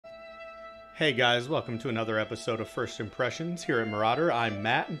Hey guys, welcome to another episode of First Impressions here at MurrOtter. I'm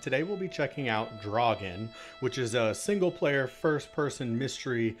Matt, and today we'll be checking out Draugen, which is a single-player, first-person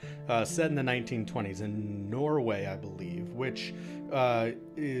mystery set in the 1920s in Norway, I believe, which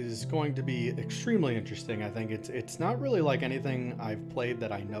is going to be extremely interesting. I think it's not really like anything I've played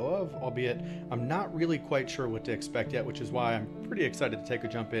that I know of, albeit I'm not really quite sure what to expect yet, which is why I'm pretty excited to take a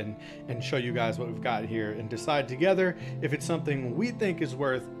jump in and show you guys what we've got here and decide together if it's something we think is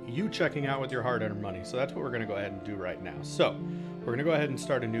worth you checking out with your hard-earned money. So that's what we're going to go ahead and do right now. So we're going to go ahead and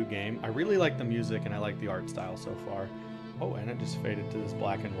start a new game. I really like the music and I like the art style so far. Oh, and it just faded to this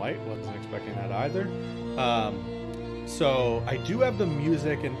black and white. Wasn't expecting that either. So I do have the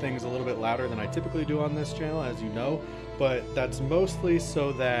music and things a little bit louder than I typically do on this channel, as you know, but that's mostly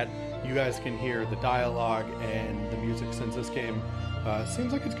so that you guys can hear the dialogue and the music, since this game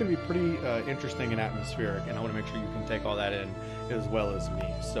seems like it's going to be pretty interesting and atmospheric, and I want to make sure you can take all that in as well as me.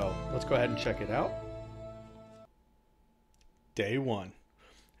 So let's go ahead and check it out. Day one.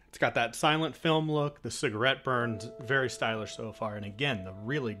 It's got that silent film look, the cigarette burns, very stylish so far, and again, the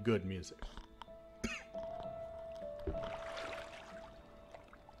really good music.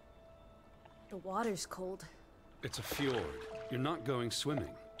 The water's cold. It's a fjord. You're not going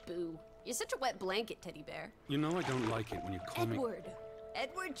swimming. Boo. You're such a wet blanket, teddy bear. You know I don't like it when you call me...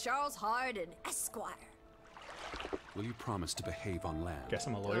 Edward Charles Hardin, Esquire. Will you promise to behave on land? Guess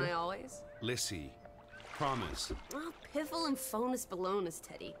I'm a lawyer. Don't I always? Lissie, promise. Oh, piffle and phonus balonus,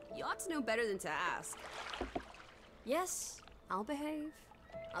 Teddy. You ought to know better than to ask. Yes, I'll behave.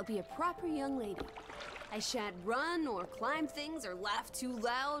 I'll be a proper young lady. I shan't run or climb things or laugh too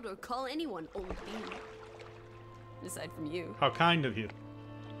loud or call anyone old bean. Aside from you. How kind of you.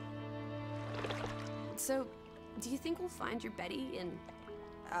 So, do you think we'll find your Betty in,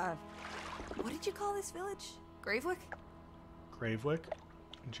 what did you call this village? Gravewick? Gravewick?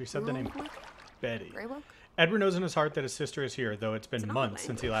 And she said the name Betty. Gravewick? Edward knows in his heart that his sister is here, though it's been an months odd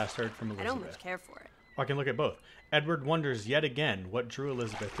since he last heard from Elizabeth. I don't much care for it. I can look at both. Edward wonders yet again what drew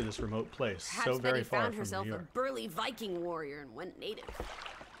Elizabeth to this remote place, Perhaps so very Betty far found from herself New a York. burly Viking warrior and went native.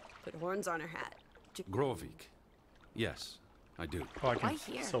 Put horns on her hat. Grovik. Yes, I do. Oh, I can Why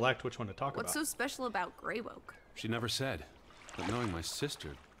here? select which one to talk What's about. so special about Greywoke? She never said. But knowing my sister,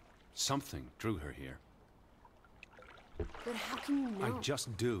 something drew her here. But how can you know? I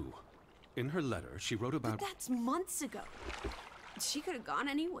just do. In her letter, she wrote about... But that's months ago. She could have gone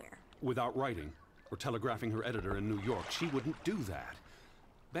anywhere. Without writing, or telegraphing her editor in New York, she wouldn't do that.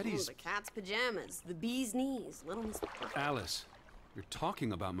 Betty's... Oh, the cat's pajamas, the bee's knees, little Miss Perfect. Alice, you're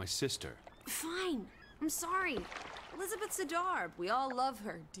talking about my sister. Fine. I'm sorry. Elizabeth Sidarb. We all love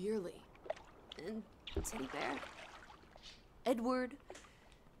her dearly. And Teddy Bear. Edward.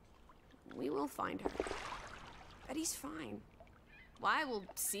 We will find her. Betty's fine. Why, we'll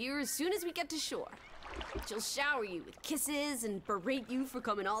see her as soon as we get to shore. She'll shower you with kisses and berate you for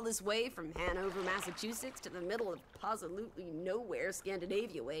coming all this way from Hanover, Massachusetts to the middle of absolutely nowhere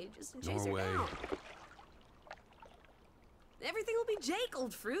Scandinavia way just to chase Norway. her down. Everything will be Jake,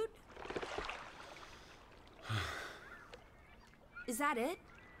 old fruit. Is that it?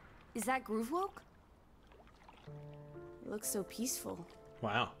 Is that Groovewoke? It looks so peaceful.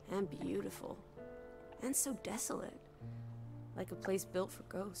 Wow. And beautiful. And so desolate. Like a place built for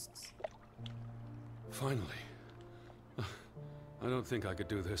ghosts. Finally. I don't think I could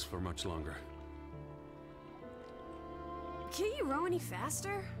do this for much longer. Can't you row any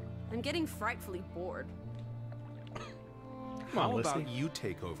faster? I'm getting frightfully bored. Come on, How about Lissie. you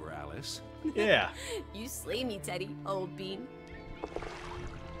take over, Alice? Yeah. You slay me, Teddy, old bean.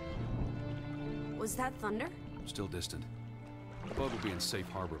 Was that thunder? Still distant. The boat will be in safe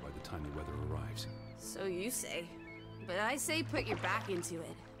harbor by the time the weather arrives. So you say. But I say put your back into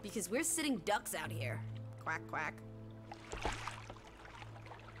it, because we're sitting ducks out here. Quack, quack.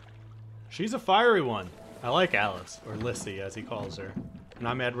 She's a fiery one. I like Alice, or Lissie as he calls her. And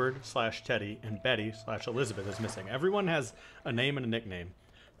I'm Edward/Teddy, and Betty/Elizabeth is missing. Everyone has a name and a nickname.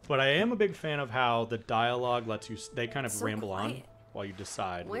 But I am a big fan of how the dialogue lets you, they kind of So ramble on quiet. while you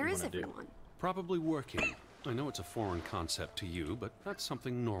decide Where what you is want to do. everyone? Probably working. I know it's a foreign concept to you, but that's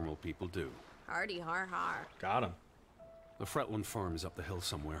something normal people do. Hardy har har. Got him. The Fretland farm is up the hill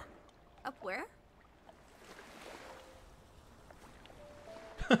somewhere. Up where?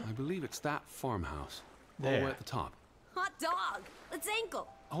 I believe it's that farmhouse. All the There. way at the top. Hot dog! Let's ankle!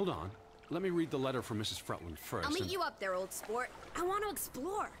 Hold on. Let me read the letter from Mrs. Fretland first. I'll meet and you up there, old sport. I want to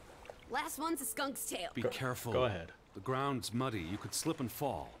explore. Last one's a skunk's tail. Be careful. Go ahead. The ground's muddy. You could slip and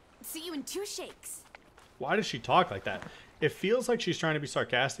fall. See you in 2 shakes. Why does she talk like that? It feels like she's trying to be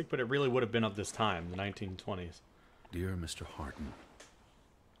sarcastic, but it really would have been of this time, the 1920s. Dear Mr. Hardin,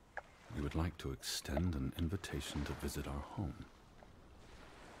 we would would like to extend an invitation to visit our home.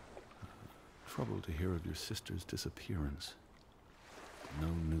 Troubled to hear of your sister's disappearance. No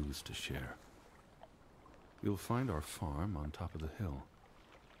news to share. You'll find our farm on top of the hill.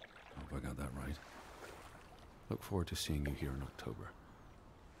 I hope I got that right. Look forward to seeing you here in October.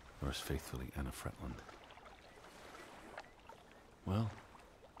 Yours faithfully, Anna Fretland. Well,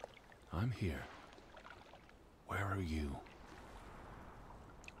 I'm here. Where are you?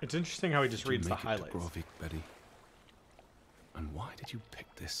 It's interesting how he just reads the highlights. Grovik, Betty? And why did you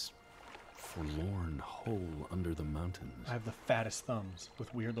pick this forlorn hole under the mountains? I have the fattest thumbs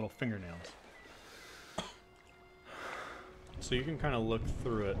with weird little fingernails. So you can kind of look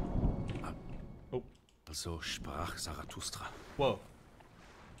through it. Oh. So sprach Zarathustra. Whoa.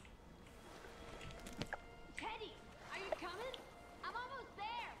 Teddy, are you coming? I'm almost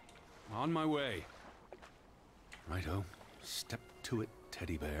there. On my way. Righto. Step to it,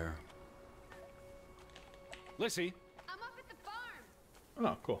 teddy bear. Lissie. I'm up at the farm.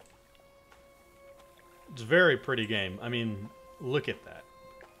 Oh, cool. It's a very pretty game. I mean, look at that.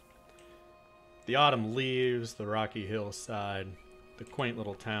 The autumn leaves, the rocky hillside, the quaint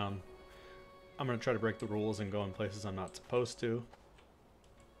little town. I'm going to try to break the rules and go in places I'm not supposed to.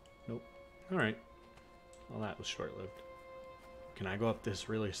 Nope. Alright. Well, that was short-lived. Can I go up this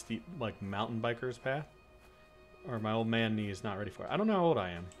really steep, like, mountain biker's path? Or my old man knee is not ready for it. I don't know how old I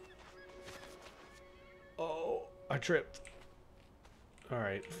am. Oh, I tripped.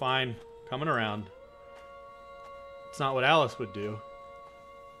 Alright, fine. Coming around. It's not what Alice would do.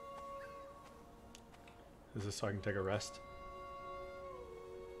 Is this so I can take a rest?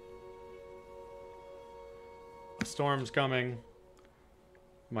 A storm's coming.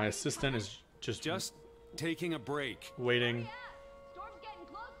 My assistant is just taking a break. Waiting. Yeah, storm's getting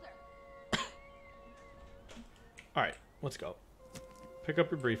closer. Alright, let's go. Pick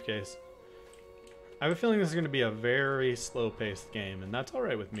up your briefcase. I have a feeling this is going to be a very slow-paced game, and that's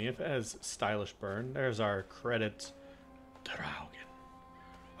alright with me if it has stylish burn. There's our credits. Draugen.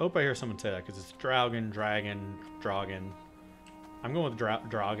 I hope I hear someone say that, because it's Draugen, Dragon, Draugen. I'm going with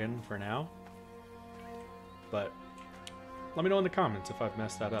Draugen for now. But let me know in the comments if I've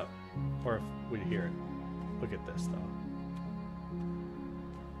messed that up, or if we hear it. Look at this, though.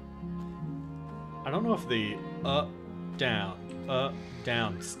 I don't know if the up,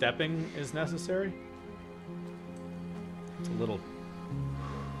 down stepping is necessary. It's a little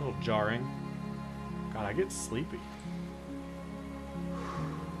jarring. God, I get sleepy.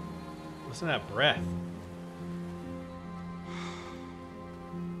 Listen to that breath.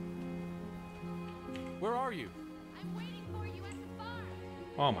 Where are you? I'm waiting for you at the farm.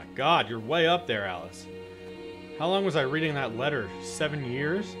 Oh my God, you're way up there, Alice. How long was I reading that letter? 7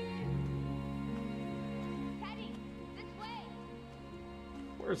 years? Teddy, this way.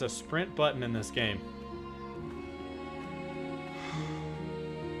 Where's a sprint button in this game?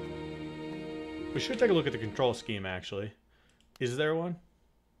 We should take a look at the control scheme, actually. Is there one?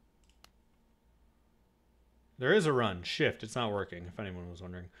 There is a run. Shift. It's not working, if anyone was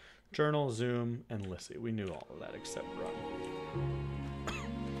wondering. Journal, zoom, and Lissie. We knew all of that except run.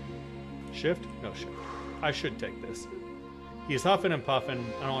 Shift? No shift. I should take this. He's huffing and puffing.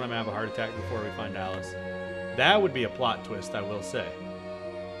 I don't want him to have a heart attack before we find Alice. That would be a plot twist, I will say.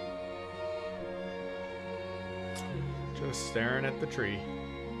 Just staring at the tree.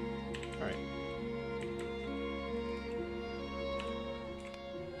 Alright.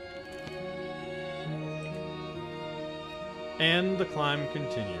 And the climb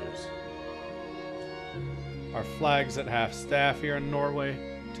continues. Our flag's at half staff here in Norway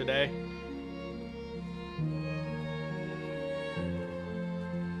today.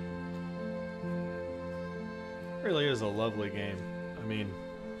 Really is a lovely game. I mean,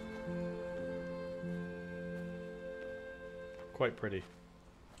 quite pretty.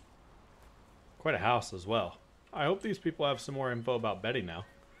 Quite a house as well. I hope these people have some more info about Betty now.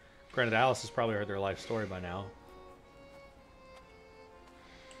 Granted, Alice has probably heard their life story by now.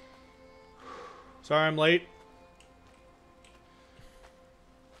 Sorry I'm late.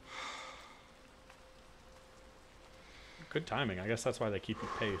 Good timing. I guess that's why they keep you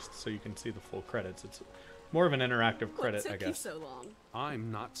paced, so you can see the full credits. It's more of an interactive credit, I What took guess. you so long?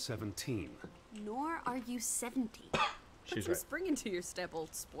 I'm not 17. Nor are you 70. She's Put some right. spring into your step,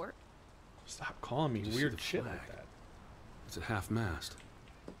 old sport. Stop calling me Did you see weird the shit flag? like that. It's at half-mast.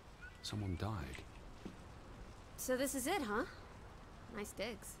 Someone died. So this is it, huh? Nice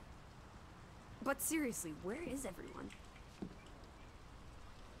digs. But seriously, where is everyone?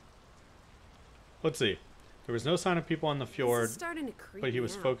 Let's see. There was no sign of people on the This fjord, is starting to creep but he me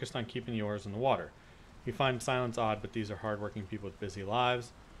was out. focused on keeping the oars in the water. He finds silence odd, but these are hardworking people with busy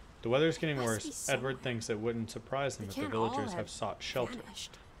lives. The weather's getting Must be worse. somewhere. Edward thinks it wouldn't surprise him They if the can't all villagers have have sought shelter.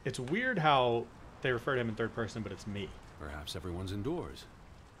 vanished. It's weird how they refer to him in third person, but it's me. Perhaps everyone's indoors.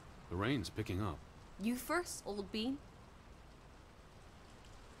 The rain's picking up. You first, old bean.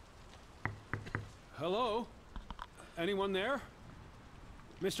 Hello? Anyone there?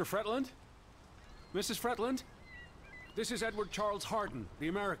 Mr. Fretland? Mrs. Fretland? This is Edward Charles Harden, the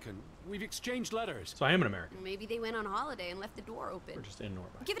American. We've exchanged letters. So I am an American. Maybe they went on holiday and left the door open. We're just in Norway.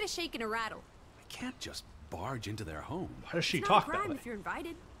 Give it a shake and a rattle. I can't just barge into their home. Why does she It's talk not a that crime way? if you're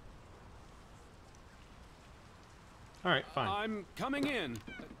invited. All right, fine. I'm coming in.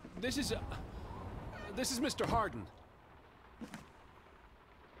 This is Mr. Harden.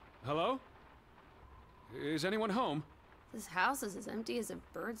 Hello? Is anyone home? This house is as empty as a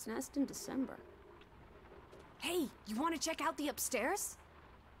bird's nest in December. Hey, you want to check out the upstairs?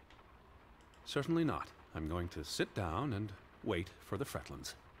 Certainly not. I'm going to sit down and wait for the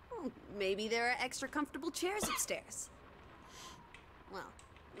Fretlands. Well, maybe there are extra comfortable chairs upstairs. Well,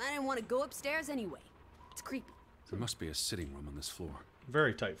 I didn't want to go upstairs anyway. It's creepy. There must be a sitting room on this floor.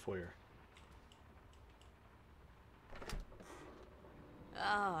 Very tight foyer.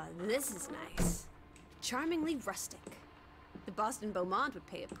 Ah, this is nice. Charmingly rustic. The Boston Beaumont would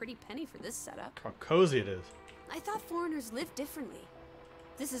pay a pretty penny for this setup. How cozy it is. I thought foreigners lived differently.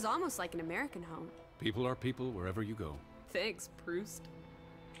 This is almost like an American home. People are people wherever you go. Thanks, Proust.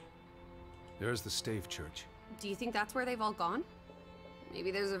 There's the Stave Church. Do you think that's where they've all gone? Maybe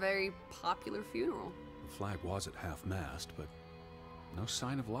there's a very popular funeral. The flag was at half-mast, but no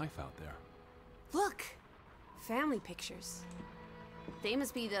sign of life out there. Look! Family pictures. They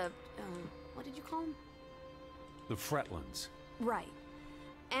must be the, what did you call them? The Fretlands. Right.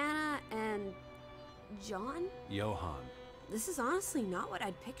 Anna and John? Johann. This is honestly not what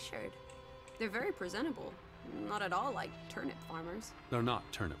I'd pictured. They're very presentable. Not at all like turnip farmers. They're not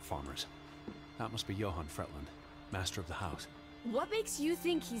turnip farmers. That must be Johann Fretland, master of the house. What makes you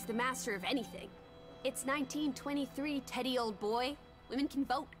think he's the master of anything? It's 1923, Teddy, old boy. Women can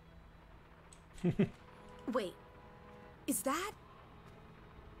vote. Wait. Is that...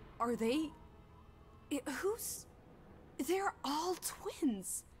 Are they... Who's... They're all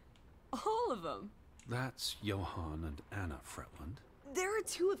twins. All of them. That's Johann and Anna Fretland. There are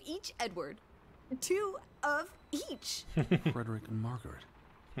two of each, Edward. Two of each. Frederick and Margaret.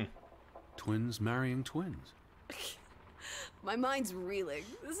 Twins marrying twins. My mind's reeling.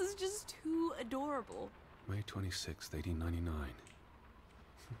 This is just too adorable. May 26th, 1899.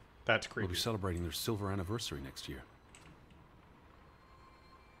 That's We'll creepy. be celebrating their silver anniversary next year.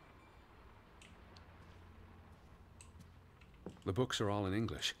 The books are all in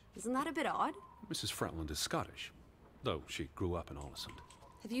English. Isn't that a bit odd? Mrs. Fretland is Scottish, though she grew up in Olesund.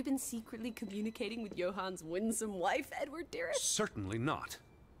 Have you been secretly communicating with Johann's winsome wife, Edward, dearest? Certainly not.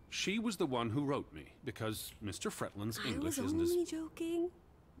 She was the one who wrote me, because Mr. Fretland's English I was isn't as... only joking.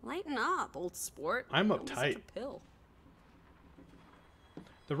 Lighten up, old sport. I'm Don't listen uptight. to Pill.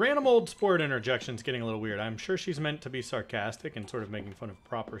 The random old sport interjection's getting a little weird. I'm sure she's meant to be sarcastic and sort of making fun of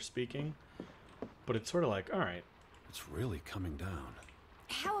proper speaking, but it's sort of like, all right. It's really coming down.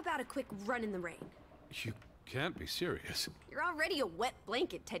 How about a quick run in the rain? You can't be serious. You're already a wet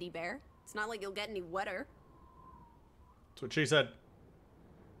blanket, teddy bear. It's not like you'll get any wetter. That's what she said.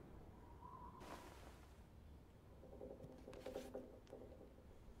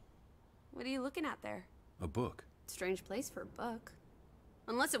 What are you looking at there? A book. Strange place for a book.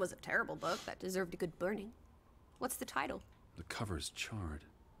 Unless it was a terrible book that deserved a good burning. What's the title? The cover's charred.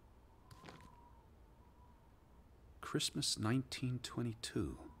 Christmas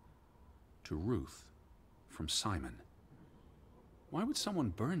 1922. To Ruth. From Simon. Why would someone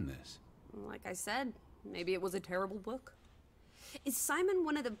burn this? Like I said, maybe it was a terrible book. Is Simon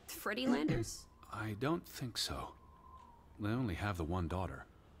one of the Freddy Landers? I don't think so. They only have the one daughter.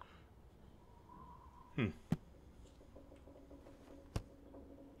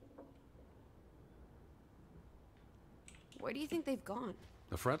 Where do you think they've gone?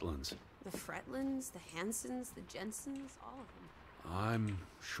 The Fretlands. The Fretlands, the Hansons, the Jensens, all of them. I'm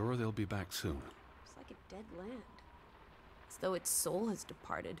sure they'll be back soon. It's like a dead land. As though its soul has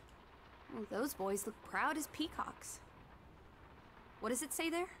departed. Oh, those boys look proud as peacocks. What does it say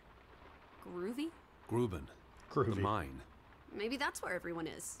there? Groovy? Gruben. Groovy. The mine. Maybe that's where everyone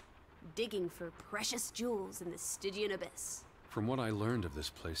is. Digging for precious jewels in the Stygian abyss. From what I learned of this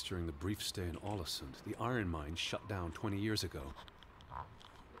place during the brief stay in Olesund, the iron mine shut down 20 years ago.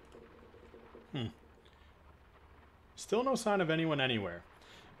 Still no sign of anyone anywhere.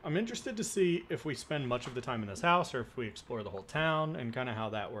 I'm interested to see if we spend much of the time in this house or if we explore the whole town and kind of how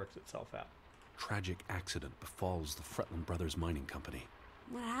that works itself out. Tragic accident befalls the Fretland Brothers Mining Company.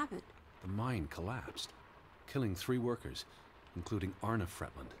 What happened? The mine collapsed, killing 3 workers, including Arne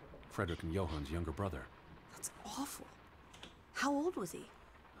Fretland, Frederick and Johan's younger brother. That's awful. How old was he?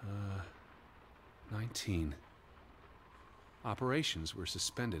 19. Operations were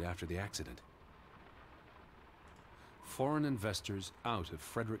suspended after the accident. Foreign investors out of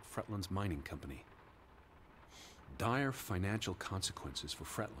Frederick Fretland's mining company. Dire financial consequences for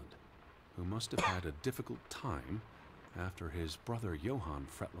Fretland, who must have had a difficult time after his brother Johan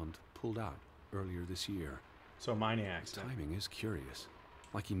Fretland pulled out earlier this year. So mining The accident. timing is curious,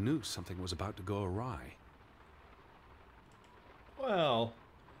 like he knew something was about to go awry. Well,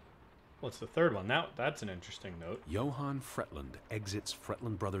 what's the third one? That's an interesting note. Johan Fretland exits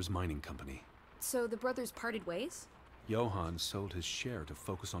Fretland Brothers Mining Company. So the brothers parted ways? Johan sold his share to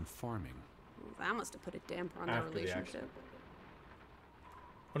focus on farming. Well, that must have put a damper on their After the relationship. accident.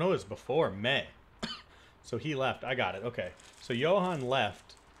 Oh no, it was before May. So he left. I got it. Okay. So Johan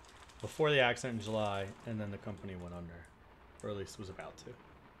left before the accident in July, and then the company went under. Or at least was about to.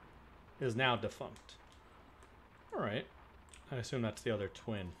 It is now defunct. Alright. I assume that's the other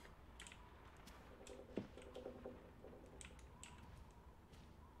twin.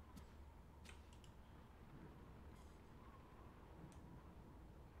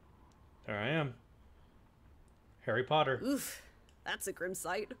 There I am. Harry Potter. Oof, that's a grim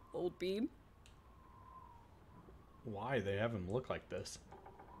sight, old bean. Why they have him look like this?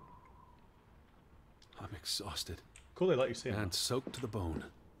 I'm exhausted Cool they let you see him. and soaked to the bone.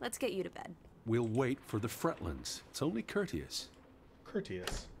 Let's get you to bed. We'll wait for the Fretlands. It's only courteous.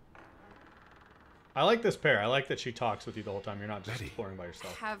 Courteous. I like this pair. I like that she talks with you the whole time. You're not just Betty. exploring by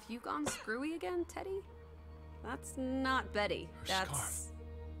yourself. Have you gone screwy again, Teddy? That's not Betty. Her That's... scarf.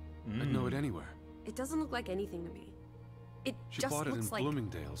 I'd know it anywhere. It doesn't look like anything to me. It She just bought it in looks like...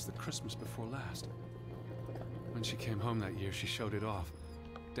 Bloomingdale's the Christmas before last. When she came home that year, she showed it off,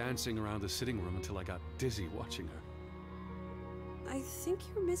 dancing around the sitting room until I got dizzy watching her. I think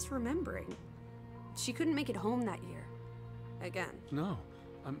you're misremembering. She couldn't make it home that year. Again. No,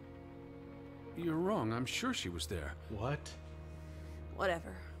 you're wrong. I'm sure she was there. What?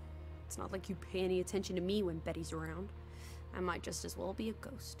 Whatever. It's not like you pay any attention to me when Betty's around. I might just as well be a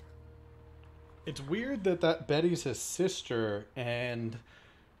ghost. It's weird that Betty's his sister and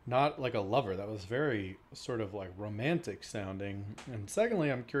not like a lover. That was very sort of like romantic sounding. And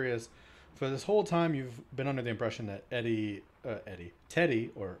secondly, I'm curious, for this whole time you've been under the impression that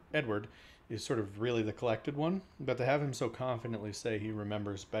Teddy, or Edward, is sort of really the collected one. But to have him so confidently say he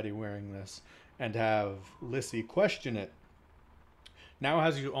remembers Betty wearing this and have Lissie question it now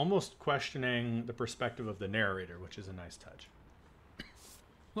has you almost questioning the perspective of the narrator, which is a nice touch.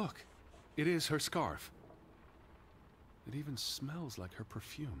 Look, it is her scarf. It even smells like her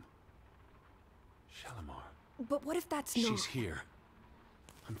perfume. Shalimar. But what if that's not... She's here.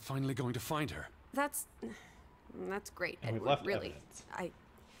 I'm finally going to find her. That's great, And we've Edward, left really. evidence.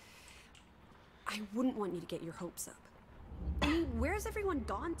 I wouldn't want you to get your hopes up. I mean, where's everyone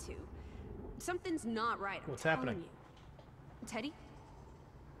gone to? Something's not right. What's I'm telling happening? You. Teddy?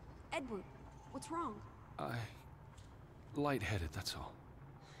 Edward, what's wrong? Lightheaded, that's all.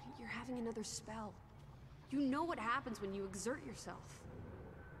 You're having another spell. You know what happens when you exert yourself.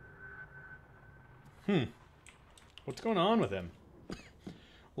 What's going on with him? A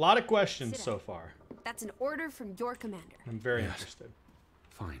lot of questions Sit so down. far. That's an order from your commander. I'm very Yes. interested.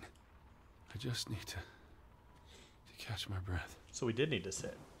 Fine. I just need to catch my breath. So we did need to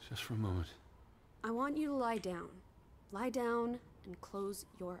sit. Just for a moment. I want you to lie down. Lie down and close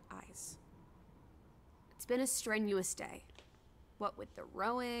your eyes. It's been a strenuous day. What with the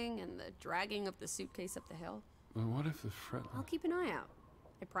rowing and the dragging of the suitcase up the hill. But what if the Fretland... I'll keep an eye out.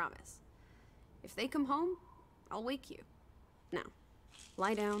 I promise. If they come home, I'll wake you. Now,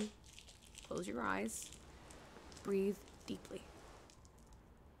 lie down, close your eyes, breathe deeply.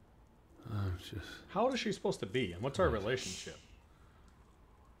 I'm just... How old is she supposed to be, and what's our relationship?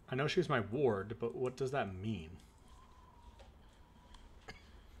 I know she's my ward, but what does that mean?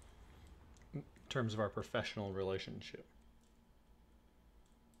 In terms of our professional relationship.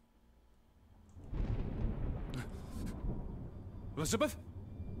 Elizabeth?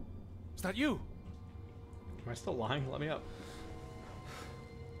 Is that you? Am I still lying? Let me up.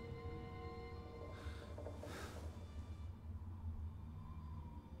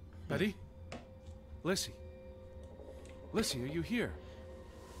 Betty? Lissie? Lissie, are you here?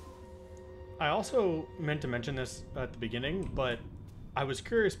 I also meant to mention this at the beginning, but I was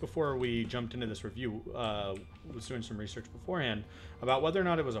curious before we jumped into this review, was doing some research beforehand, about whether or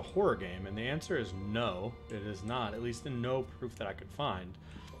not it was a horror game, and the answer is no, it is not, at least in no proof that I could find.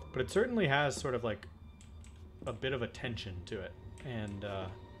 But it certainly has sort of like a bit of a tension to it, and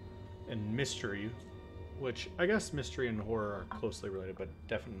mystery, which I guess mystery and horror are closely related, but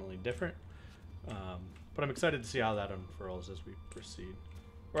definitely different. But I'm excited to see how that unfurls as we proceed.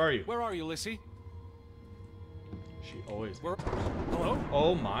 Where are you? Where are you, Lissie? She always. Hello?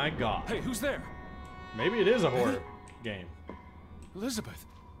 Oh my god. Hey, who's there? Maybe it is a horror game. Elizabeth.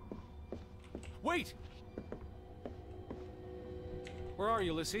 Wait! Where are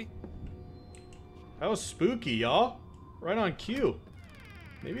you, Lissie? That was spooky, y'all. Right on cue.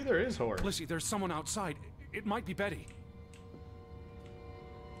 Maybe there is horror. Lissie, there's someone outside. It might be Betty.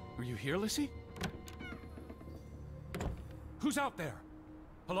 Are you here, Lissie? Who's out there?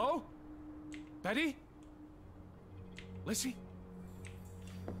 Hello? Betty? Lissie?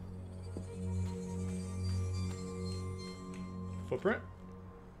 Footprint?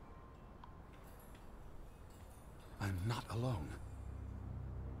 I'm not alone.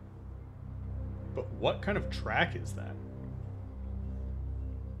 But what kind of track is that?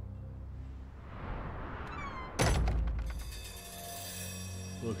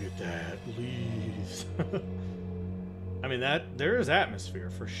 Look at that. Leaves. I mean, there is atmosphere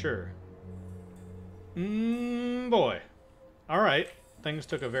for sure. Boy. Alright. Things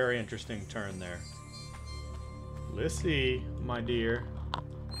took a very interesting turn there. Lissie, my dear.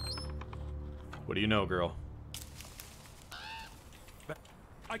 What do you know, girl?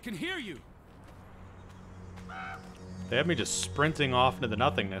 I can hear you! They had me just sprinting off into the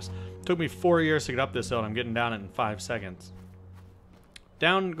nothingness. Took me 4 years to get up this hill, and I'm getting down it in 5 seconds.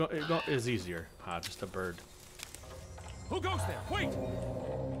 Down is easier. Ah, just a bird. Who goes there? Wait!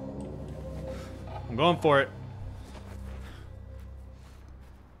 I'm going for it.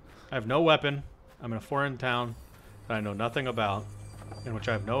 I have no weapon. I'm in a foreign town that I know nothing about, in which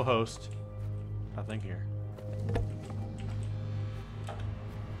I have no host. Nothing here.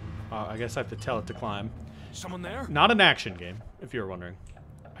 I guess I have to tell it to climb. Someone there? Not an action game, if you were wondering.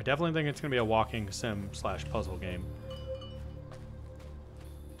 I definitely think it's going to be a walking sim / puzzle game.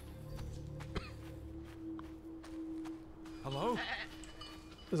 Hello?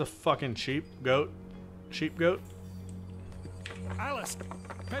 There's a fucking sheep goat. Sheep goat. Alice!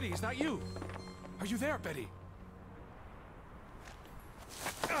 Betty, is that you? Are you there, Betty?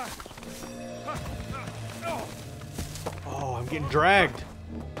 Oh, I'm getting dragged.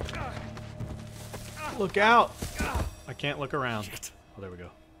 Look out. I can't look around. Oh, there we go.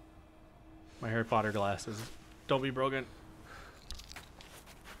 My Harry Potter glasses. Don't be broken.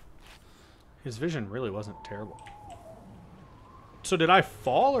 His vision really wasn't terrible. So did I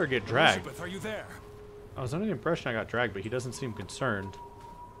fall or get dragged? Elizabeth, are you there? I was under the impression I got dragged, but he doesn't seem concerned.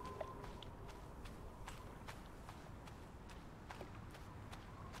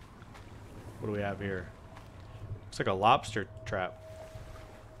 What do we have here? Looks like a lobster trap.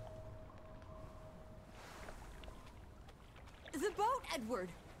 The boat, Edward!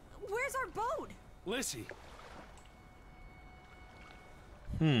 Where's our boat? Lissie!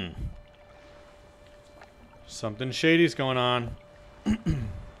 Something shady's going on. Did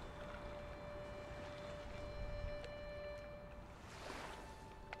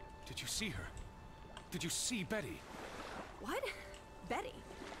you see her? Did you see Betty? What? Betty?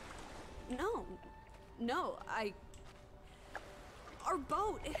 No. No, Our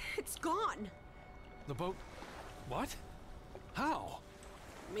boat, it's gone. The boat? What? How?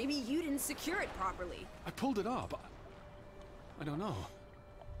 Maybe you didn't secure it properly. I pulled it up. I don't know.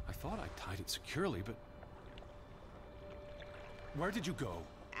 I thought I tied it securely, but... Where did you go?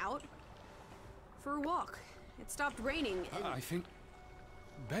 Out? For a walk. It stopped raining and... I think...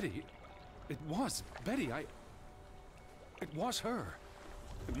 Betty... It was Betty. It was her.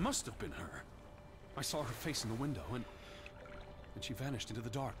 It must have been her. I saw her face in the window, and she vanished into the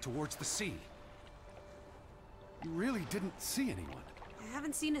dark towards the sea. You really didn't see anyone. I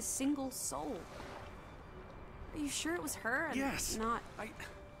haven't seen a single soul. Are you sure it was her? And Yes. Not...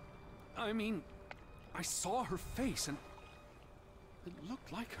 I mean, I saw her face, and it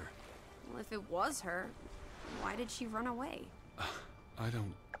looked like her. Well, if it was her, why did she run away? I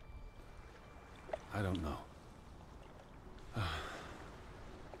don't know.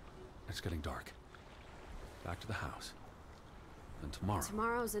 It's getting dark. Back to the house. And tomorrow...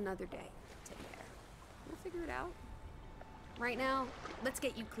 Tomorrow's another day, Teddy Bear. We'll figure it out. Right now, let's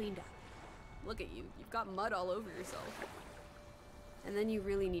get you cleaned up. Look at you. You've got mud all over yourself. And then you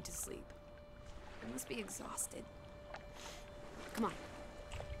really need to sleep. You must be exhausted. Come on.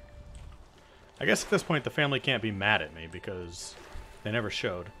 I guess at this point the family can't be mad at me because they never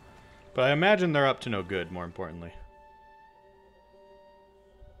showed. But I imagine they're up to no good, more importantly.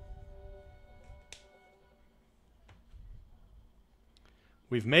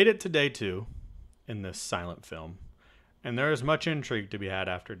 We've made it to day 2 in this silent film. And there is much intrigue to be had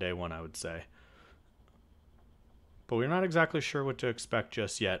after day one, I would say. But we're not exactly sure what to expect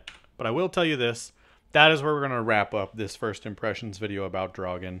just yet. But I will tell you this. That is where we're going to wrap up this first impressions video about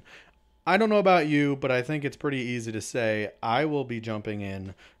Draugen. I don't know about you, but I think it's pretty easy to say I will be jumping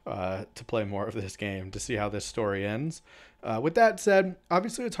in to play more of this game to see how this story ends. With that said,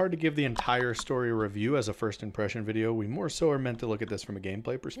 obviously it's hard to give the entire story review as a first impression video. We more so are meant to look at this from a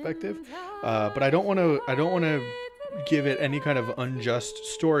gameplay perspective, but I don't want to give it any kind of unjust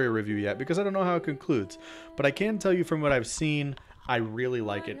story review yet because I don't know how it concludes. But I can tell you from what I've seen, I really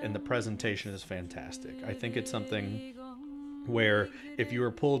like it, and the presentation is fantastic. I think it's something where if you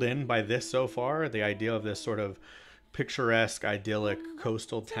were pulled in by this so far, the idea of this sort of picturesque, idyllic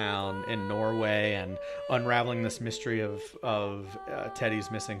coastal town in Norway and unraveling this mystery of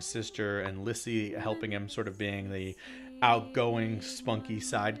Teddy's missing sister and Lissie helping him, sort of being the outgoing, spunky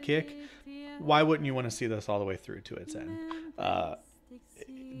sidekick, why wouldn't you want to see this all the way through to its end?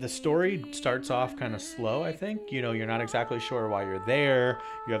 The story starts off kind of slow, I think. You know, you're not exactly sure why you're there.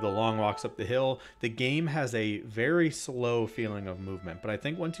 You have the long walks up the hill. The game has a very slow feeling of movement, but I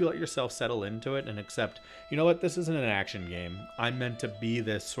think once you let yourself settle into it and accept, you know what, this isn't an action game. I'm meant to be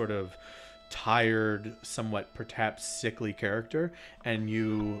this sort of tired, somewhat perhaps sickly character, and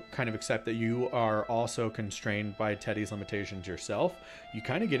you kind of accept that you are also constrained by Teddy's limitations yourself. You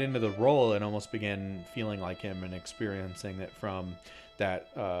kind of get into the role and almost begin feeling like him and experiencing it from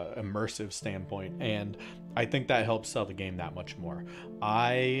that immersive standpoint, and I think that helps sell the game that much more.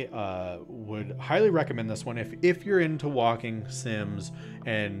 I would highly recommend this one if you're into walking sims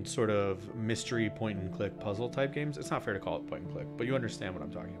and sort of mystery point and click puzzle type games. It's not fair to call it point and click, but you understand what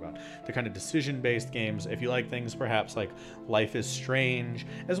I'm talking about. The kind of decision based games. If you like things perhaps like Life is Strange,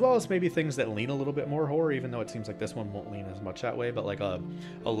 as well as maybe things that lean a little bit more horror, even though it seems like this one won't lean as much that way, but like a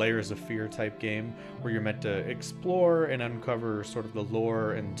Layers of Fear type game where you're meant to explore and uncover sort of the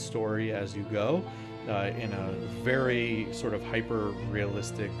lore and story as you go in a very sort of hyper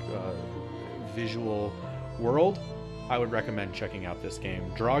realistic visual world. I would recommend checking out this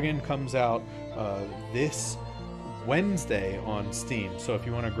game. Draugen comes out this Wednesday on Steam, so if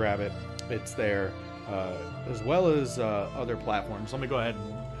you want to grab it, it's there, as well as other platforms. Let me go ahead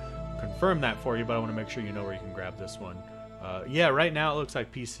and confirm that for you, but I want to make sure you know where you can grab this one. Yeah, right now it looks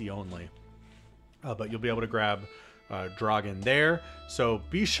like PC only, but you'll be able to grab Draugen there, so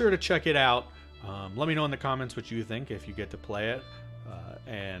be sure to check it out. Let me know in the comments what you think if you get to play it,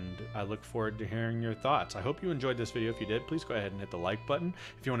 and I look forward to hearing your thoughts. I hope you enjoyed this video. If you did, please go ahead and hit the like button.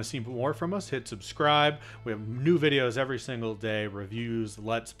 If you want to see more from us, hit subscribe. We have new videos every single day, reviews,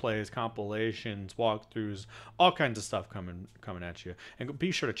 let's plays, compilations, walkthroughs, all kinds of stuff coming at you. And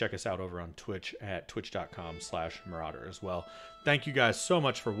be sure to check us out over on Twitch at twitch.com/MurrOtter as well. Thank you guys so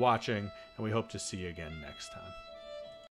much for watching, and we hope to see you again next time.